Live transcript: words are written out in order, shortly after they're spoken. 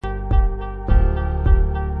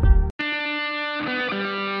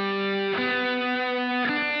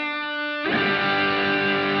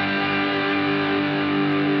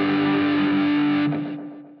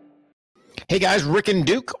Hey guys, Rick and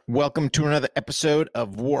Duke. Welcome to another episode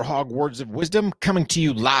of Warhog Words of Wisdom, coming to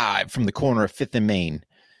you live from the corner of 5th and Main.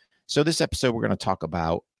 So this episode, we're going to talk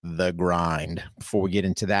about the grind. Before we get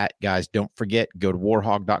into that, guys, don't forget, go to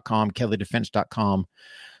warhog.com, kellydefense.com.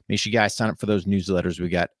 Make sure you guys sign up for those newsletters. We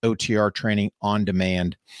got OTR training on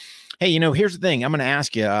demand. Hey, here's the thing. I'm going to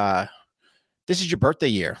ask you, this is your birthday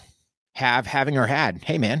year. Having or had.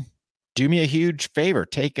 Hey, man. Do me a huge favor.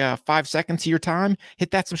 Take 5 seconds of your time.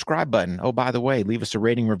 Hit that subscribe button. Oh, by the way, leave us a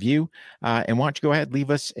rating review. And why don't you go ahead,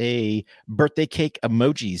 leave us a birthday cake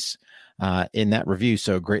emojis in that review.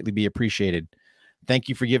 So greatly be appreciated. Thank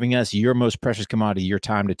you for giving us your most precious commodity, your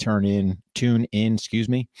time to tune in.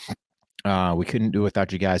 We couldn't do it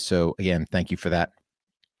without you guys. So again, thank you for that.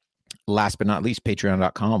 Last but not least,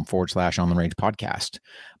 patreon.com/On the Range podcast.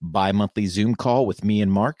 Bi-monthly Zoom call with me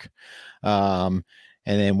and Mark.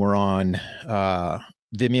 And then we're on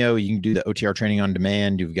Vimeo. You can do the OTR training on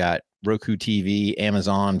demand. You've got Roku TV,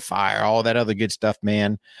 Amazon Fire, all that other good stuff,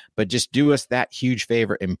 man. But just do us that huge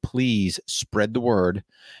favor and please spread the word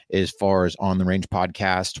as far as On the Range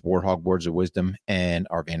podcast, Warhog Words of Wisdom, and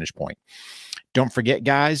our Vantage Point. Don't forget,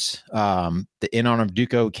 guys, the In Honor of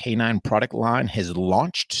Duco K9 product line has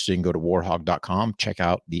launched. So you can go to warhog.com, check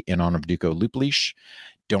out the In Honor of Duco loop leash.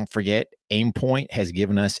 Don't forget, Aimpoint has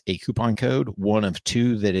given us a coupon code, one of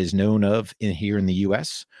two that is known of here in the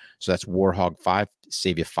U.S. So that's Warhog5,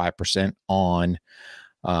 save you 5% on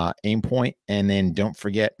Aimpoint. And then don't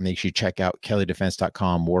forget, make sure you check out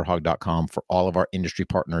kellydefense.com, warhog.com for all of our industry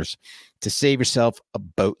partners to save yourself a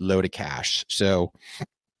boatload of cash. So I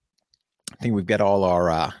think we've got all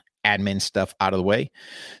our admin stuff out of the way.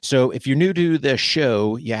 So if you're new to the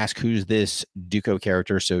show, you ask, who's this Duco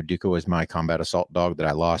character? So Duco is my combat assault dog that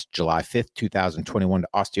I lost July 5th, 2021 to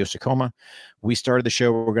osteosarcoma. We started the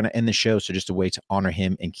show. We're going to end the show. So just a way to honor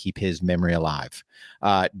him and keep his memory alive.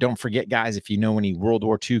 Don't forget, guys, if you know any World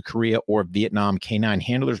War II, Korea, or Vietnam K9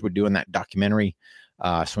 handlers, we're doing that documentary.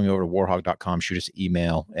 Swing over to warhog.com, shoot us an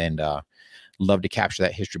email, and love to capture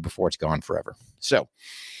that history before it's gone forever. So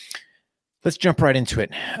let's jump right into it.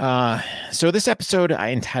 So this episode I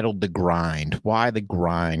entitled The Grind. Why the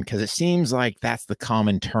grind? Because it seems like that's the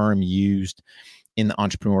common term used in the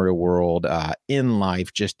entrepreneurial world, in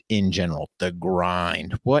life, just in general. The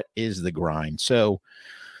grind. What is the grind? So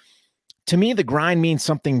to me, the grind means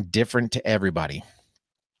something different to everybody.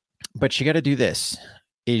 But you got to do this.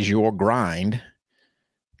 Is your grind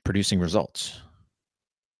producing results?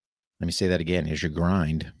 Let me say that again. Is your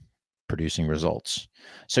grind producing results?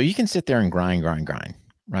 So you can sit there and grind,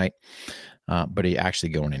 right? But are you actually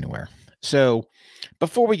going anywhere? So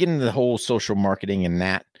before we get into the whole social marketing and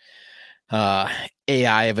that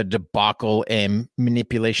AI of a debacle and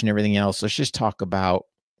manipulation, everything else, let's just talk about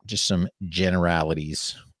just some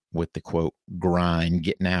generalities with the quote grind,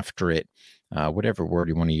 getting after it, whatever word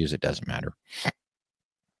you want to use, it doesn't matter.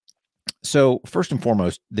 So first and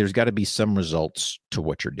foremost, there's got to be some results to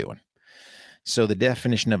what you're doing. So the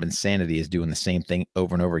definition of insanity is doing the same thing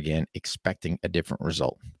over and over again, expecting a different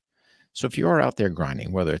result. So if you are out there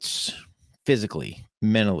grinding, whether it's physically,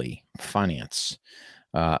 mentally, finance,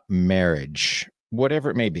 marriage,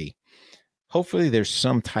 whatever it may be, hopefully there's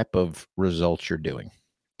some type of results you're doing.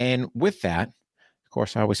 And with that, of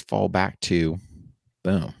course, I always fall back to,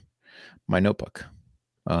 boom, my notebook.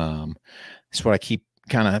 It's what I keep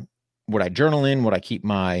what I journal in, what I keep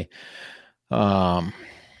my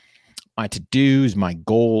to-dos, my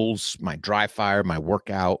goals, my dry fire, my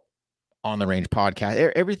workout, On the Range podcast.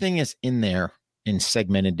 Everything is in there in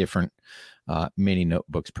segmented different mini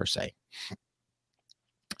notebooks per se.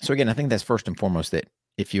 So again, I think that's first and foremost, that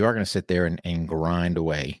if you are going to sit there and grind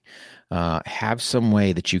away, have some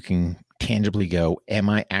way that you can tangibly go, am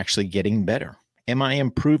I actually getting better? Am I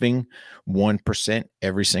improving 1%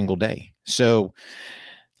 every single day? So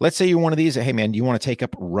let's say you're one of these, hey man, you want to take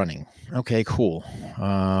up running. Okay, cool.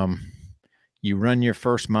 You run your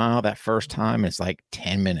first mile that first time, it's like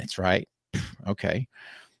 10 minutes, right? Okay.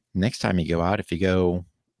 Next time you go out, if you go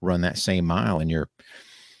run that same mile and you're,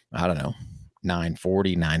 I don't know,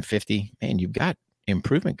 940, 950, man, you've got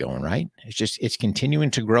improvement going, right? It's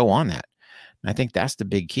continuing to grow on that. And I think that's the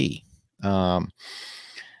big key. Some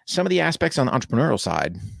of the aspects on the entrepreneurial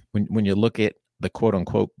side, when you look at the quote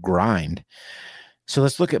unquote grind. So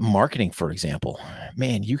let's look at marketing, for example.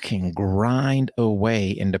 Man, you can grind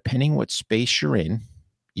away, and depending what space you're in,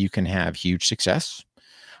 you can have huge success,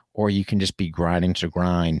 or you can just be grinding to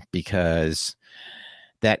grind because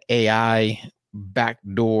that AI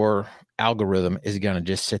backdoor algorithm is going to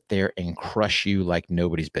just sit there and crush you like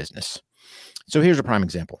nobody's business. So here's a prime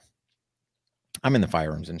example. I'm in the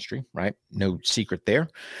firearms industry, right? No secret there.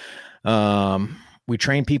 we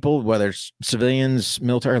train people, whether it's civilians,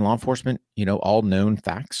 military, law enforcement, all known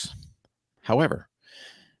facts. However,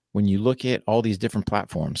 when you look at all these different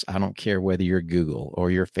platforms, I don't care whether you're Google or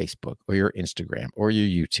your Facebook or your Instagram or your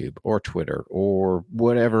YouTube or Twitter or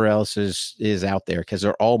whatever else is out there, because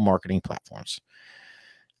they're all marketing platforms.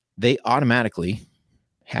 They automatically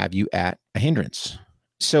have you at a hindrance.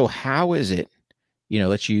 So how is it,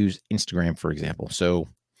 let's use Instagram, for example. So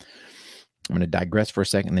I'm going to digress for a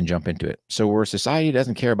second and then jump into it. So we're a society that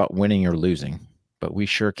doesn't care about winning or losing, but we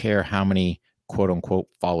sure care how many quote unquote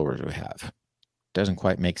followers we have. Doesn't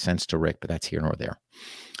quite make sense to Rick, but that's here nor there.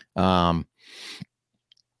 All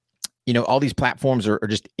these platforms are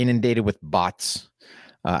just inundated with bots.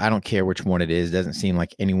 I don't care which one it is. Doesn't seem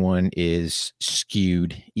like anyone is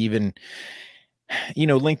skewed. Even,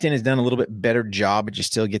 LinkedIn has done a little bit better job, but you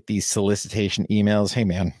still get these solicitation emails. Hey,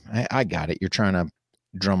 man, I got it. You're trying to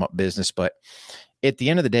drum up business. But at the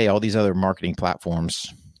end of the day, all these other marketing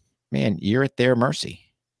platforms, man, you're at their mercy.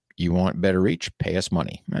 You want better reach? Pay us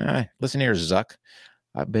money. Listen here, Zuck.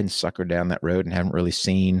 I've been suckered down that road and haven't really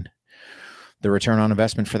seen the return on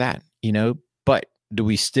investment for that, But do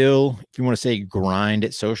we still, if you want to say grind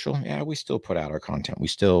at social? Yeah, we still put out our content. We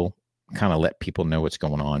still kind of let people know what's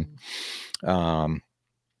going on.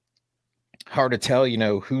 Hard to tell,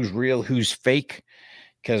 who's real, who's fake.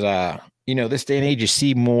 Because, this day and age, you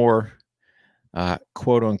see more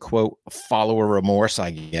quote unquote follower remorse,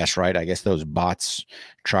 I guess, right? I guess those bots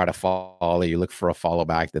try to follow you, look for a follow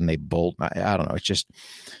back, then they bolt. I don't know. It's just,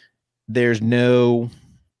 there's no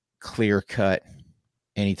clear cut,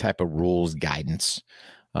 any type of rules, guidance.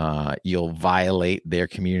 You'll violate their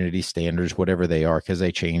community standards, whatever they are, because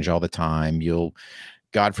they change all the time.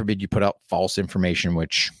 God forbid you put out false information,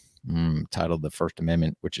 which titled the First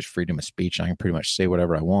Amendment, which is freedom of speech. I can pretty much say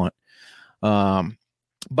whatever I want.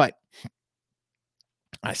 But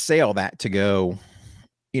I say all that to go,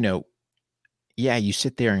 you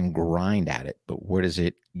sit there and grind at it, but what is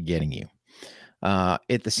it getting you?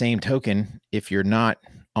 At the same token, if you're not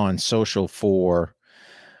on social for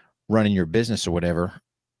running your business or whatever,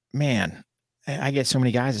 man, I get so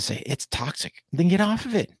many guys that say it's toxic. Then get off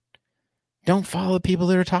of it. Don't follow people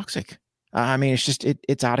that are toxic. It's just,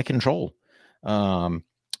 it's out of control.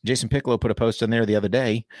 Jason Piccolo put a post in there the other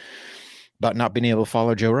day about not being able to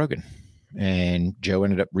follow Joe Rogan. And Joe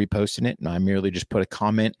ended up reposting it, and I merely just put a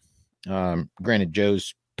comment. Granted,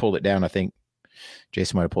 Joe's pulled it down. I think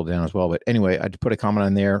Jason might have pulled it down as well. But anyway, I put a comment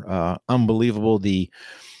on there. Unbelievable, the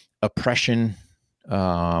oppression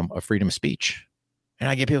of freedom of speech. And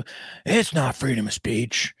I get people, it's not freedom of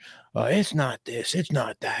speech. It's not this. It's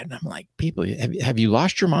not that. And I'm like, people, have you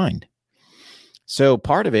lost your mind? So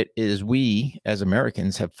part of it is we as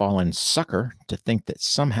Americans have fallen sucker to think that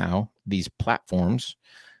somehow these platforms,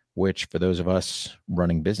 which for those of us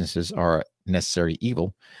running businesses are necessary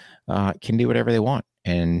evil, can do whatever they want.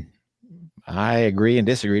 And I agree and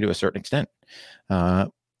disagree to a certain extent.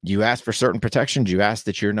 You ask for certain protections. You ask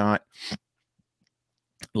that you're not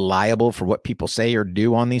liable for what people say or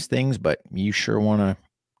do on these things, but you sure want to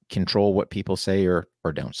control what people say or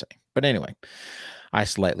don't say. But anyway, I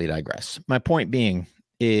slightly digress. My point being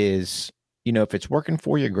is, if it's working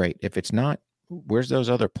for you, great. If it's not, where's those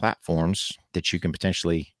other platforms that you can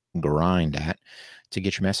potentially grind at to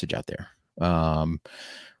get your message out there?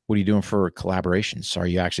 What are you doing for collaborations? Are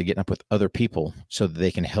you actually getting up with other people so that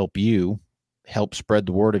they can help you help spread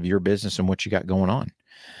the word of your business and what you got going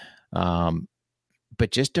on?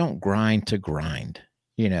 But just don't grind to grind,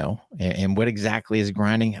 and what exactly is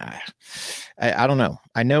grinding? I don't know.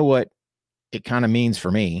 I know what it kind of means for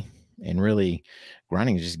me, and really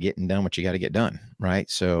grinding is just getting done what you got to get done. Right.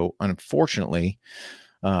 So unfortunately,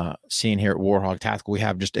 seeing here at Warhawk Tactical, we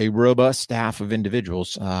have just a robust staff of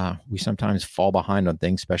individuals. We sometimes fall behind on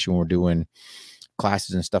things, especially when we're doing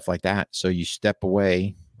classes and stuff like that. So you step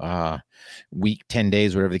away week, 10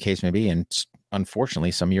 days, whatever the case may be. And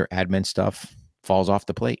unfortunately, some of your admin stuff falls off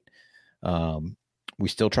the plate. We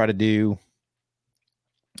still try to do,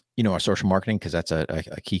 our social marketing, because that's a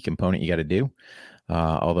key component you got to do.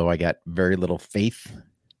 Although I got very little faith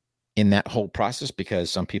in that whole process, because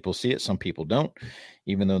some people see it, some people don't,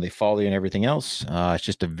 even though they follow you and everything else. It's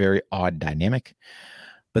just a very odd dynamic.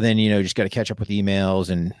 But then, just got to catch up with emails,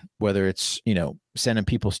 and whether it's, sending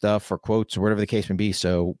people stuff or quotes or whatever the case may be.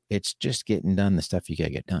 So it's just getting done the stuff you got to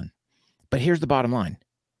get done. But here's the bottom line.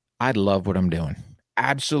 I love what I'm doing.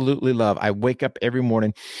 Absolutely love. I wake up every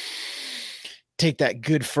morning, take that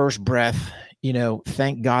good first breath,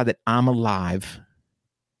 thank God that I'm alive,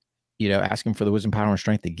 asking for the wisdom, power, and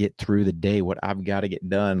strength to get through the day, what I've got to get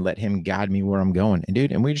done, let him guide me where I'm going.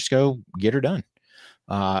 And we just go get her done.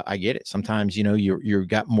 I get it. Sometimes, you've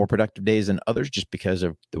got more productive days than others just because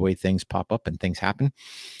of the way things pop up and things happen,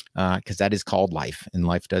 because that is called life, and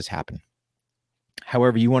life does happen.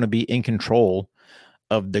 However, you want to be in control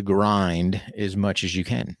of the grind as much as you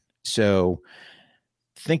can. So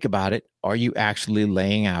think about it. Are you actually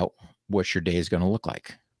laying out what your day is going to look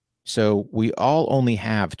like? So we all only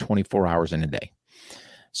have 24 hours in a day.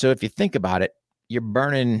 So if you think about it, you're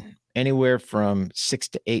burning anywhere from 6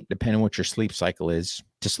 to 8, depending on what your sleep cycle is,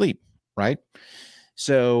 to sleep, right?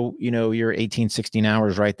 So, your 18, 16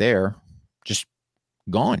 hours right there, just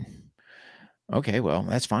gone. Okay, well,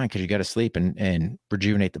 that's fine because you got to sleep and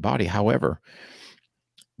rejuvenate the body. However,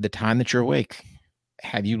 the time that you're awake,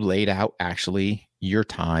 have you laid out actually your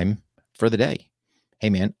time for the day? Hey,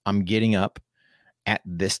 man, I'm getting up at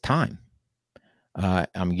this time.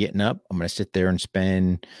 I'm getting up. I'm going to sit there and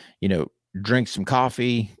spend, drink some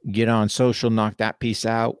coffee, get on social, knock that piece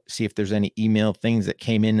out, see if there's any email things that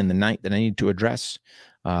came in the night that I need to address.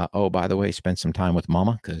 Oh, by the way, spend some time with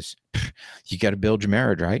mama because you got to build your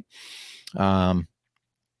marriage, right?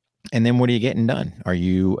 And then what are you getting done? Are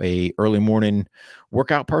you a early morning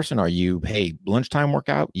workout person? Are you, hey, lunchtime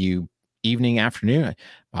workout? You evening, afternoon?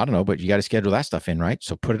 I don't know, but you got to schedule that stuff in, right?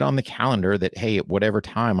 So put it on the calendar that, hey, at whatever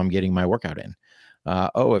time I'm getting my workout in.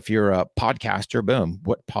 If you're a podcaster, boom,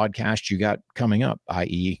 what podcast you got coming up?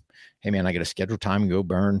 I.e., hey, man, I got to schedule time and go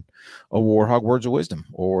burn a Warhog Words of Wisdom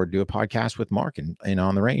or do a podcast with Mark and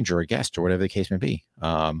On the Range or a guest or whatever the case may be.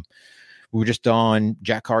 We were just on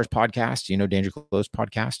Jack Carr's podcast, Danger Close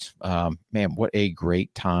podcast. Man, what a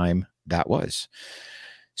great time that was.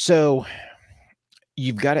 So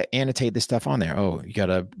you've got to annotate this stuff on there. Oh, you got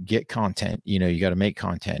to get content, you got to make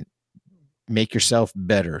content, make yourself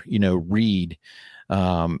better, read,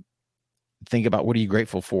 think about what are you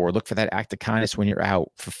grateful for? Look for that act of kindness when you're out,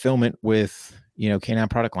 fulfillment with, K9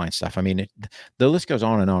 product line stuff. I mean, the list goes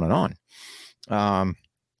on and on and on.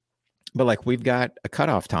 But like we've got a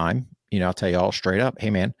cutoff time, I'll tell you all straight up, hey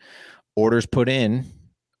man, orders put in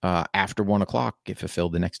after 1:00 get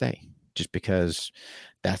fulfilled the next day, just because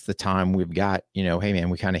that's the time we've got, hey man,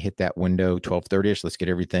 we kind of hit that window 12:30ish. Let's get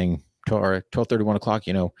everything to our 12:30,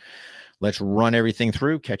 1:00, let's run everything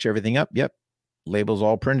through, catch everything up. Yep. Labels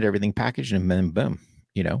all printed, everything packaged, and then boom,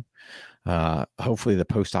 hopefully the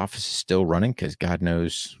post office is still running because God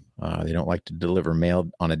knows they don't like to deliver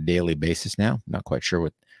mail on a daily basis now. Not quite sure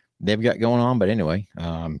what they've got going on, but anyway,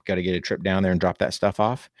 got to get a trip down there and drop that stuff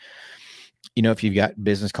off. If you've got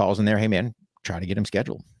business calls in there, hey man, try to get them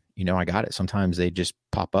scheduled. I got it. Sometimes they just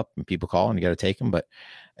pop up and people call and you got to take them. But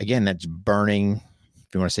again, that's burning,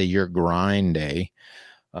 if you want to say your grind day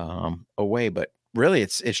away. But really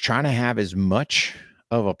it's trying to have as much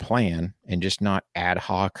of a plan and just not ad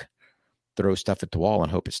hoc throw stuff at the wall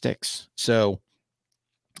and hope it sticks. So,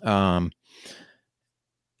 as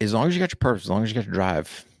long as you got your purpose, as long as you got your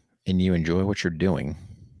drive and you enjoy what you're doing,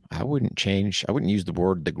 I wouldn't use the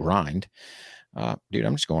word the grind. Dude,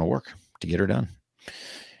 I'm just going to work to get her done.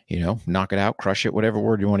 Knock it out, crush it, whatever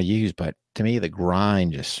word you want to use. But to me, the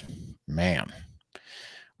grind just, man,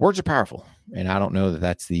 words are powerful. And I don't know that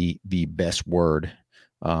that's the best word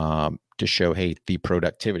to show, hey, the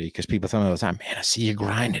productivity, because people tell me all the time, man, I see you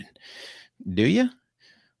grinding. Do you?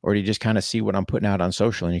 Or do you just kind of see what I'm putting out on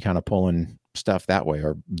social and you're kind of pulling stuff that way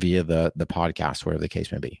or via the podcast, whatever the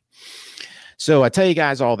case may be. So I tell you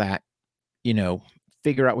guys all that,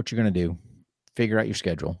 figure out what you're going to do, figure out your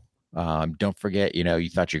schedule. Don't forget, you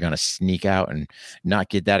thought you're going to sneak out and not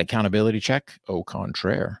get that accountability check. Au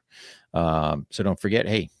contraire. So don't forget,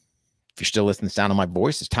 hey, if you're still listening to the sound of my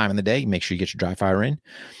voice, it's time in the day. Make sure you get your dry fire in.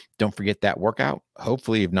 Don't forget that workout.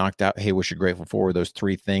 Hopefully you've knocked out, hey, what you're grateful for, those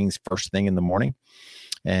 3 things first thing in the morning.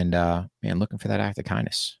 And, man, looking for that act of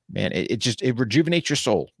kindness, man, it rejuvenates your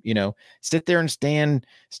soul, sit there and stand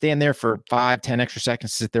there for 5-10 extra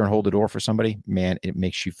seconds, sit there and hold the door for somebody, man, it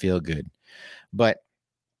makes you feel good. But,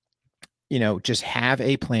 just have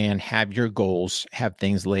a plan, have your goals, have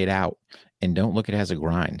things laid out, and don't look at it as a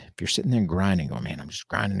grind. If you're sitting there grinding, going, man, I'm just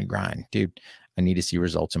grinding and grind, dude, I need to see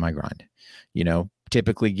results in my grind.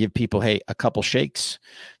 Typically give people, hey, a couple shakes.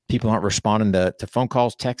 People aren't responding to phone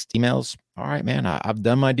calls, text, emails. All right, man, I've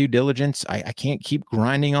done my due diligence. I can't keep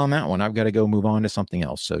grinding on that one. I've got to go move on to something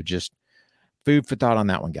else. So just food for thought on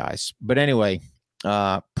that one, guys. But anyway,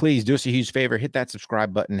 please do us a huge favor. Hit that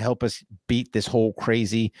subscribe button. Help us beat this whole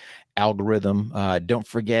crazy algorithm. Don't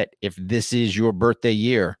forget, if this is your birthday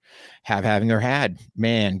year, having or had,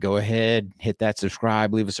 man, go ahead, hit that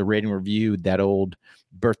subscribe, leave us a rating review, that old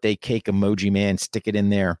birthday cake emoji, man, stick it in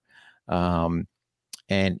there. And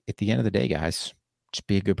at the end of the day, guys, just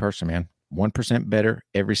be a good person, man. 1% better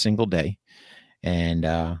every single day. And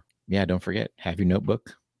yeah, don't forget, have your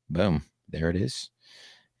notebook. Boom, there it is.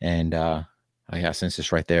 And I got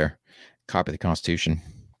census right there. Copy of the Constitution.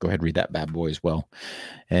 Go ahead and read that bad boy as well.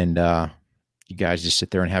 And you guys just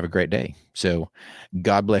sit there and have a great day. So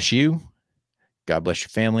God bless you. God bless your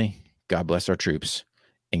family. God bless our troops.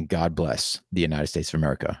 And God bless the United States of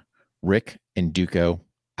America. Rick and Duco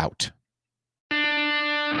out.